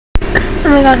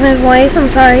Oh my gosh, my voice. I'm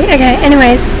sorry. Okay,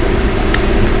 anyways.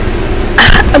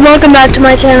 Welcome back to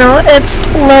my channel. It's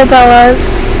Lil Bella's.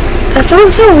 That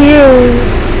sounds so weird.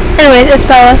 Anyways, it's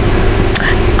Bella.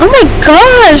 Oh my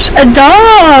gosh, a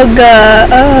dog.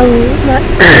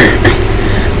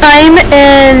 I'm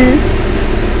in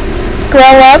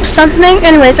Grow Up something.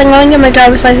 Anyways, I'm going to get my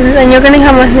driver's license and you're going to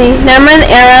come with me. Now I'm an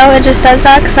arrow. It just does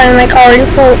that because I'm like already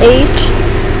full age.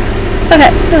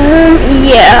 Okay.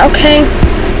 Yeah, okay.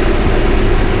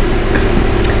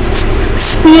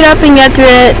 Speed up and get through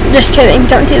it. Just kidding,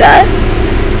 don't do that.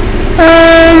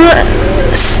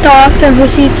 Stop and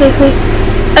proceed safely.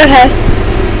 Okay,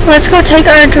 let's go take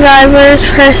our driver's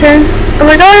person.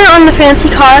 We're going on the fancy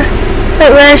car. Wait,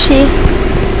 where is she?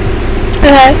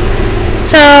 Okay,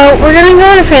 so we're gonna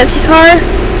go in a fancy car.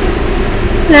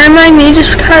 Never mind me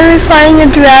just kind of flying a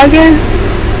dragon.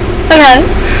 Okay,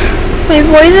 my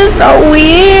voice is so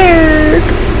weird.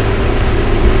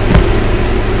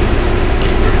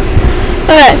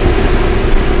 Okay.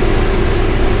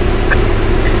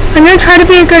 I'm gonna try to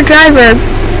be a good driver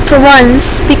for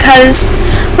once because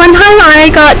one time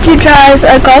I got to drive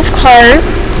a golf cart.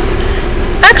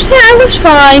 Actually, I was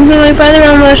fine, but my brother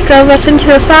almost drove us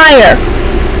into a fire.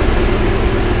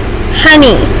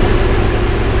 Honey.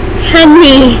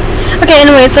 Okay,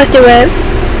 anyways, let's do it.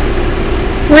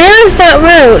 Where is that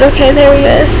road? Okay, there he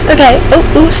is. Okay.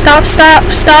 Oh, stop.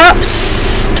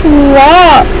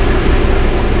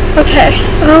 Okay.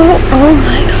 Oh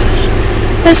my gosh.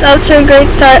 This up to a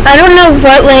great start. I don't know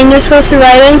what lane you're supposed to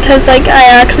ride in because, like, I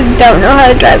actually don't know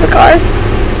how to drive a car.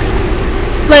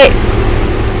 Wait.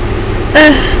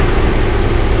 I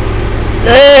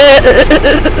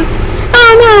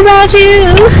don't know about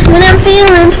you when I'm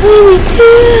feeling 22.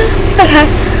 Okay.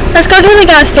 Let's go to the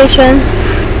gas station.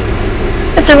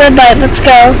 It's a red light. Let's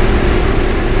go.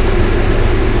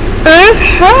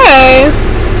 Okay.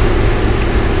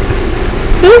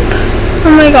 Oop. Oh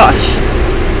my gosh.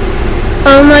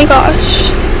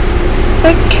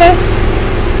 Okay.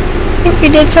 I think we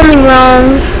did something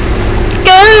wrong.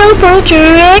 Girl, put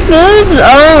your records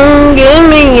on. Give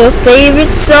me your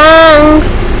favorite song.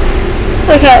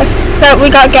 Okay. That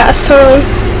we got gas, totally.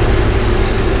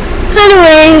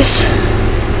 Anyways.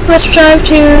 Let's drive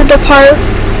to the park.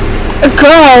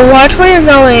 Girl, watch where you're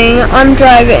going. I'm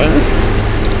driving.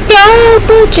 Girl,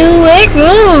 put your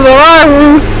records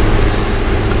on.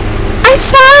 I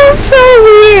sound so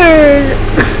weird.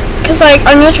 Cause like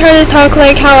I'm gonna try to talk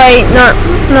like how I not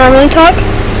normally talk.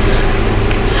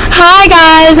 Hi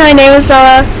guys, my name is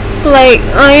Bella. Like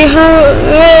I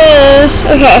have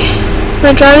okay.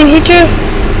 My driving teacher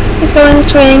is going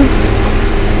this way.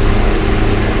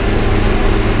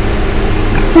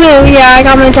 No, yeah, I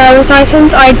got my driver's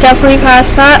license. I definitely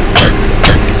passed that.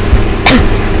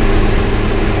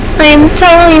 I am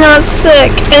totally not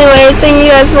sick. Anyway, thank you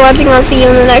guys for watching. I'll see you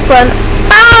in the next one.